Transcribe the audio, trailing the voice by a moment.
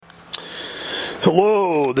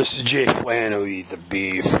Hello, this is Jay Flannelly, the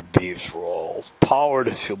Beef for Beef's Roll. Powered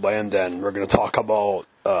if you'll land in. We're going to talk about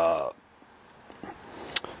the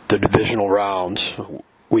Divisional Round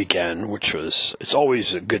weekend, which it's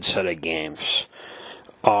always a good set of games.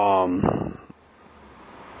 There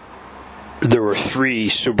were three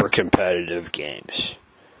super competitive games.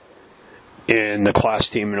 In the class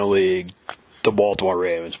team in the league, the Baltimore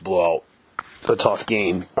Ravens blew out a tough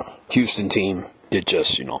game. Houston team did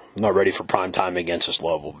just, not ready for prime time against this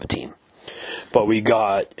level of a team. But we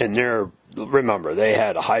got, and remember, they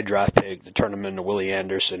had a high draft pick to turn them into Willie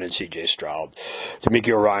Anderson and C.J. Stroud.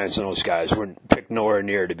 D'Amico Ryans and those guys weren't picked nowhere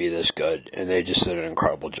near to be this good, and they just did an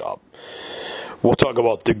incredible job. We'll talk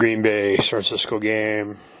about the Green Bay San Francisco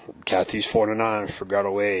game. Cathy's 4-9, forgot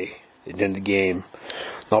away at the end of the game.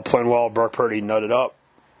 Not playing well. Brock Purdy nutted up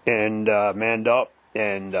and manned up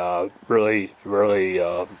and really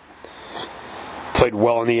played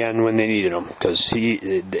well in the end when they needed him, because he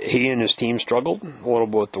and his team struggled a little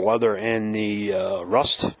bit with the weather and the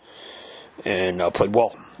rust, and played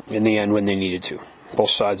well in the end when they needed to.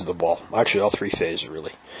 Both sides of the ball, actually all three phases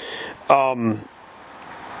really. The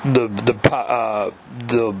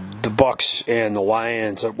Bucks and the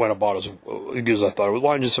Lions went about as good as I thought. The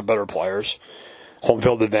Lions just have better players, home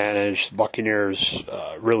field advantage. The Buccaneers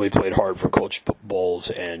really played hard for Coach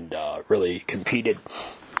Bowles and really competed.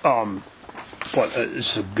 But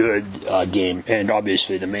it's a good game, and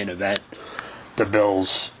obviously the main event, the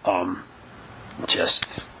Bills,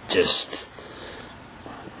 just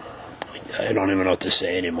I don't even know what to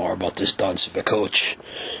say anymore about this dunce of a coach.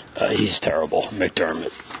 He's terrible,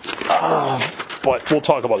 McDermott. But we'll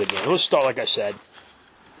talk about the game. Let's start, like I said.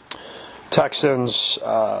 Texans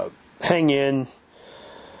hang in,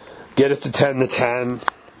 get it to 10-10.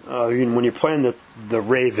 When you're playing the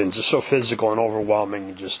Ravens, it's so physical and overwhelming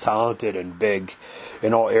and just talented and big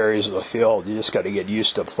in all areas of the field. You just got to get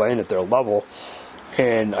used to playing at their level.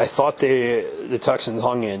 And I thought the Texans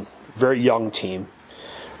hung in. Very young team.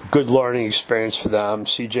 Good learning experience for them.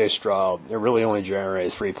 C.J. Stroud, they really only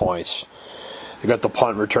generated 3 points. They got the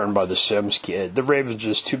punt returned by the Sims kid. The Ravens are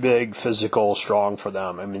just too big, physical, strong for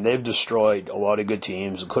them. I mean, they've destroyed a lot of good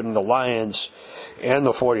teams, including the Lions and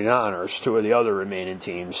the 49ers, two of the other remaining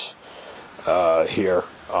teams here.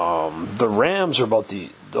 The Rams are about the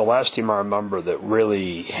last team I remember that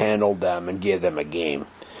really handled them and gave them a game.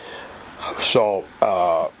 So,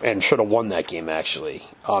 and should have won that game, actually.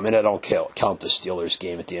 And I don't count the Steelers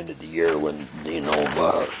game at the end of the year when,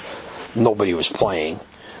 nobody was playing.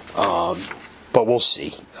 But we'll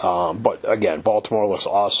see. But again, Baltimore looks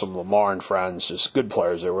awesome. Lamar and friends, just good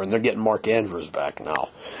players there. And they're getting Mark Andrews back now.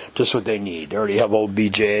 Just what they need. They already have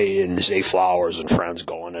OBJ and Zay Flowers and friends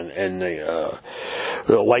going. And the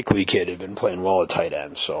Likely kid had been playing well at tight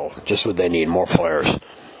end. So just what they need, more players.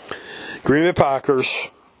 Green Bay Packers,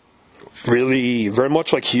 really, very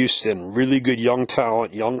much like Houston. Really good young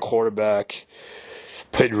talent, young quarterback.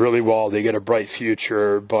 Played really well. They get a bright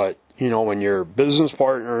future, but when your business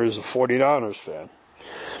partner is a 49ers fan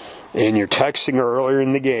and you're texting her earlier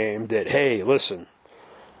in the game that, hey, listen,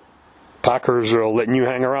 Packers are letting you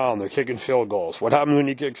hang around. They're kicking field goals. What happens when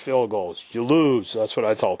you kick field goals? You lose. That's what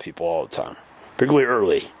I tell people all the time, particularly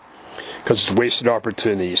early, because it's wasted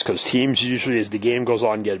opportunities, because teams usually, as the game goes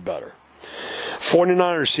on, get better.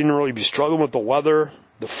 49ers seem to really be struggling with the weather,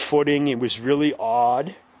 the footing. It was really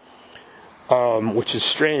odd. Which is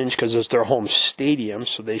strange because it's their home stadium,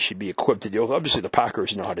 so they should be equipped to deal with. Obviously, the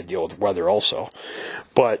Packers know how to deal with weather also.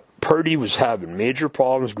 But Purdy was having major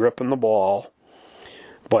problems gripping the ball,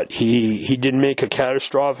 but he didn't make a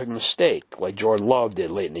catastrophic mistake like Jordan Love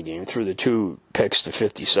did late in the game, threw the 2 picks to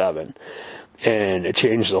 57. And it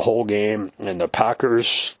changed the whole game, and the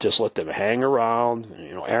Packers just let them hang around.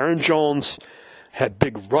 Aaron Jones had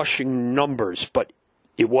big rushing numbers, but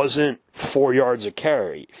it wasn't 4 yards a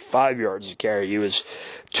carry, 5 yards a carry. It was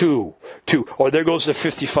two. Or there goes the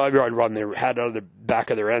 55-yard run they had out of the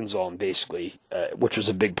back of their end zone, basically, which was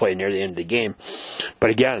a big play near the end of the game.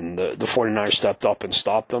 But again, the 49ers stepped up and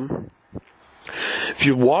stopped them. If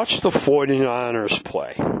you watch the 49ers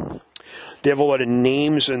play, they have a lot of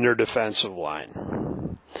names in their defensive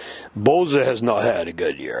line. Bosa has not had a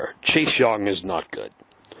good year. Chase Young is not good.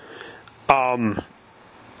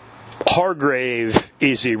 Hargrave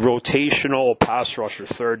is a rotational pass rusher,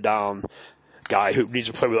 third down guy who needs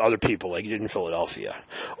to play with other people like he did in Philadelphia.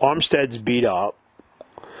 Armstead's beat up,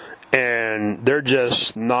 and they're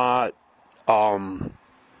just not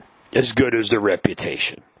as good as their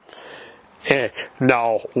reputation. And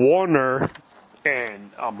now Warner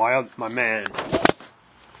and my man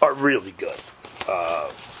are really good.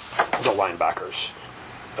 The linebackers,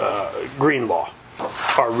 Greenlaw,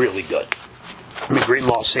 are really good. I mean,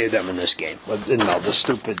 Greenlaw saved them in this game. But, the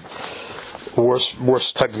stupid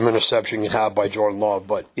worst type of interception you can have by Jordan Love.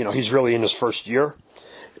 But, he's really in his first year,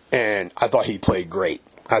 and I thought he played great.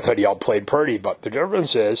 I thought he outplayed Purdy, but the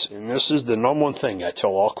difference is, and this is the number one thing I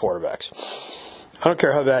tell all quarterbacks, I don't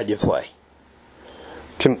care how bad you play.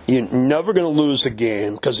 You're never going to lose a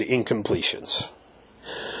game because of incompletions.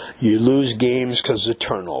 You lose games because of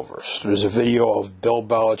turnovers. There's a video of Bill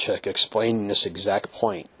Belichick explaining this exact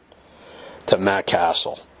point to Matt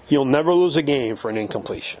Castle. You'll never lose a game for an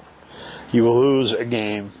incompletion. You will lose a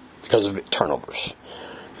game because of turnovers.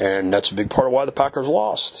 And that's a big part of why the Packers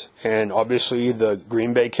lost. And obviously the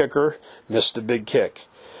Green Bay kicker missed a big kick.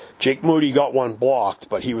 Jake Moody got one blocked,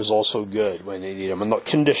 but he was also good when they needed him. And the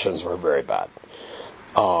conditions were very bad.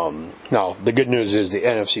 Now, the good news is the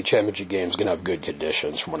NFC Championship game is going to have good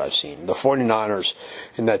conditions from what I've seen. The 49ers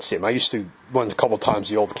in that stadium, I used to went a couple times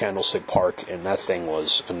the old Candlestick Park, and that thing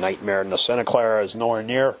was a nightmare. And the Santa Clara is nowhere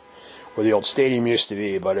near where the old stadium used to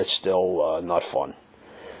be, but it's still not fun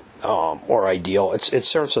or ideal. It's San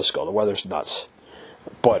Francisco. The weather's nuts.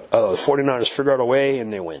 But the 49ers figure out a way,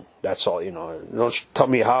 and they win. That's all. Don't tell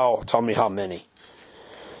me how. Tell me how many.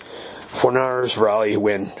 49ers rally,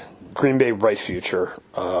 win. Green Bay, bright future.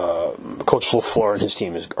 Coach LaFleur and his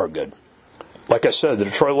team are good. Like I said, the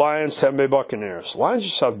Detroit Lions, Tampa Bay Buccaneers. Lions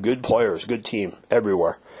just have good players, good team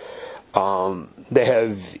everywhere. They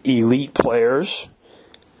have elite players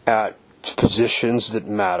at positions that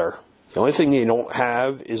matter. The only thing they don't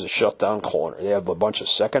have is a shutdown corner. They have a bunch of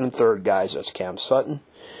second and third guys. That's Cam Sutton.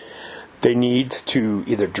 They need to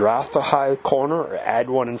either draft a high corner or add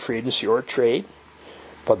one in free agency or a trade.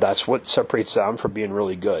 But that's what separates them from being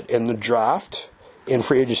really good. In the draft, in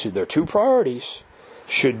free agency, their two priorities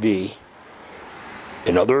should be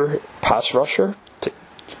another pass rusher to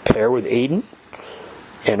pair with Aiden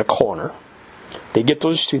and a corner. They get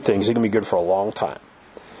those two things, they're going to be good for a long time.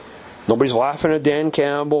 Nobody's laughing at Dan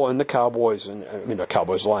Campbell and the Cowboys, the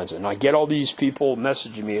Cowboys Lions. And I get all these people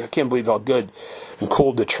messaging me, I can't believe how good and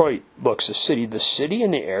cool Detroit looks. The city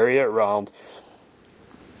and the area around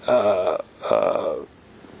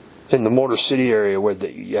in the Motor City area where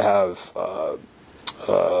you have,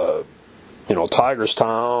 Tigers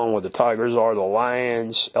Town, where the Tigers are, the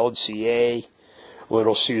Lions, LCA,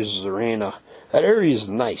 Little Caesars Arena. That area is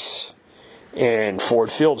nice. And Ford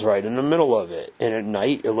Field's right in the middle of it. And at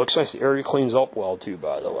night, it looks nice. The area cleans up well, too,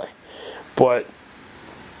 by the way. But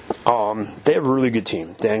they have a really good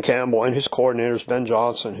team. Dan Campbell and his coordinators, Ben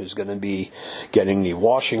Johnson, who's going to be getting the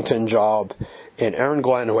Washington job, and Aaron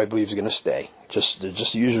Glenn, who I believe is going to stay.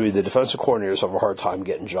 Just usually the defensive coordinators have a hard time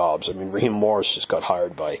getting jobs. I mean, Raheem Morris just got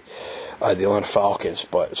hired by the Atlanta Falcons,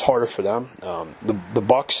 but it's harder for them. The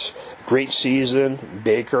Bucks, great season.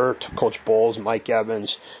 Baker, Coach Bowles, Mike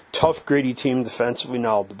Evans, tough, gritty team defensively.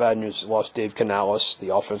 Now, the bad news is lost Dave Canales,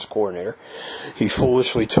 the offense coordinator. He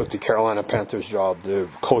foolishly took the Carolina Panthers job to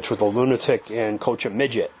coach with a lunatic and coach a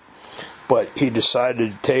midget. But he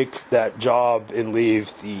decided to take that job and leave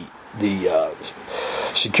the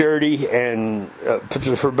security and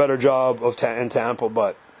for a better job in Tampa.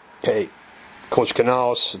 But, hey, Coach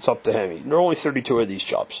Canales, it's up to him. There are only 32 of these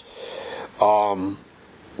jobs.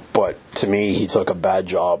 But to me, he took a bad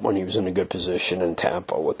job when he was in a good position in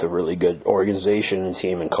Tampa with a really good organization and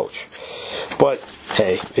team and coach. But,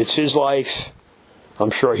 hey, it's his life.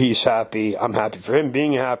 I'm sure he's happy. I'm happy for him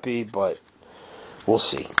being happy, but we'll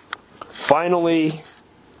see. Finally,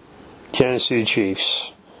 Kansas City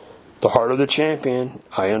Chiefs. The heart of the champion.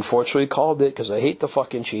 I unfortunately called it because I hate the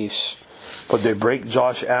fucking Chiefs. But they break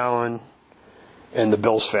Josh Allen and the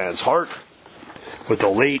Bills fans' heart with the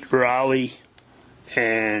late rally.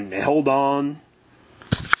 And they held on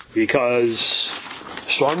because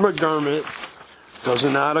Sean McDermott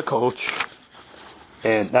doesn't know how to coach.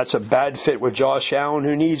 And that's a bad fit with Josh Allen,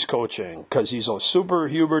 who needs coaching because he's a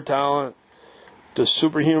superhuman talent, does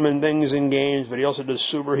superhuman things in games, but he also does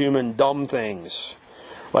superhuman dumb things.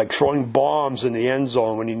 Like throwing bombs in the end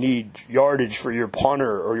zone when you need yardage for your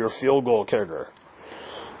punter or your field goal kicker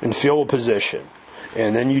in field position.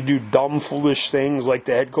 And then you do dumb, foolish things like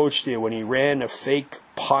the head coach did when he ran a fake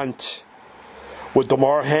punt with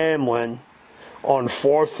Damar Hamlin on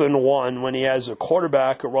 4th and 1 when he has a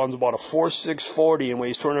quarterback who runs about a 4.6 40 and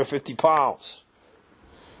weighs 250 pounds.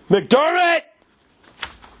 McDermott!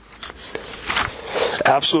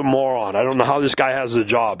 Absolute moron. I don't know how this guy has a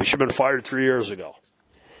job. He should have been fired 3 years ago.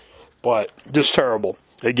 But just terrible.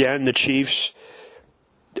 Again, the Chiefs,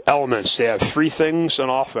 elements. They have three things on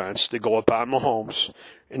offense to go up on Mahomes.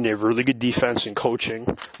 And they have really good defense and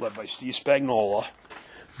coaching, led by Steve Spagnuolo.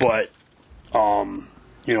 But,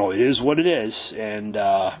 it is what it is. And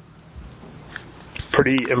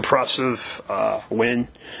pretty impressive win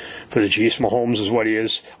for the Chiefs. Mahomes is what he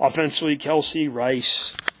is. Offensively, Kelsey,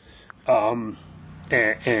 Rice, and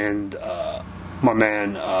my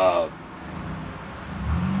man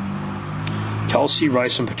Kelsey,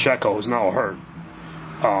 Rice, and Pacheco is now hurt.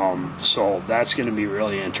 So that's going to be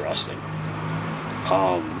really interesting.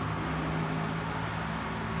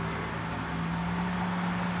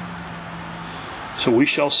 So we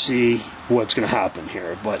shall see what's going to happen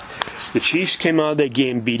here. But the Chiefs came out of that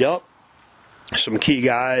game beat up. Some key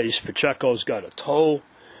guys. Pacheco's got a toe.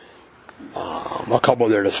 A couple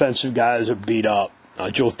of their defensive guys are beat up.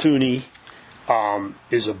 Joe Thuney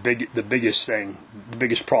is the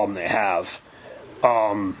biggest problem they have.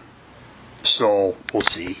 So we'll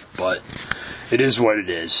see. But it is what it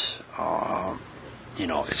is.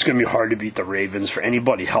 It's going to be hard to beat the Ravens for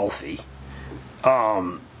anybody healthy.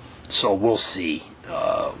 So we'll see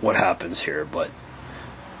what happens here, but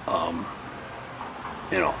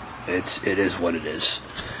it is what it is.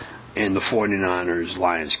 And the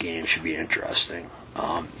 49ers-Lions game should be interesting.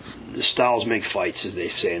 The styles make fights, as they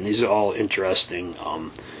say, and these are all interesting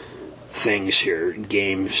things here,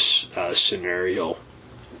 games, scenario,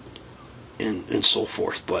 and so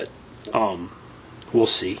forth. But we'll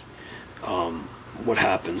see what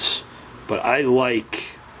happens. But I like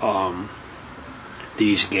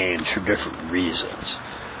these games for different reasons.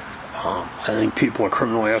 I think people are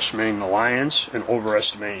criminally estimating the Lions and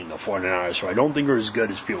overestimating the 49ers, so I don't think they're as good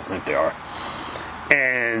as people think they are.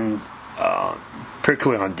 And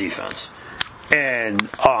particularly on defense. And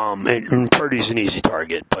Purdy's an easy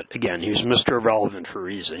target, but again, he's Mr. Irrelevant for a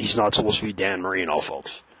reason. He's not supposed to be Dan Marino,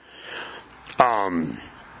 folks. And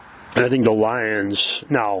I think the Lions,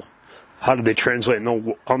 now, how do they translate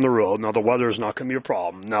on the road? Now, the weather is not going to be a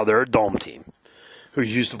problem. Now, they're a dome team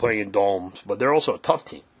who's used to playing in domes, but they're also a tough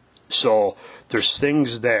team. So there's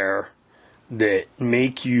things there that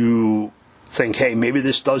make you think, hey, maybe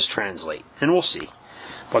this does translate, and we'll see.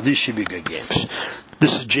 But these should be good games.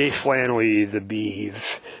 This is Jay Flannelly, the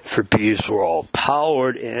Beeve, for Beeves World,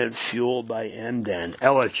 powered and fueled by MDen.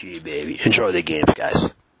 LFG, baby. Enjoy the games,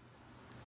 guys.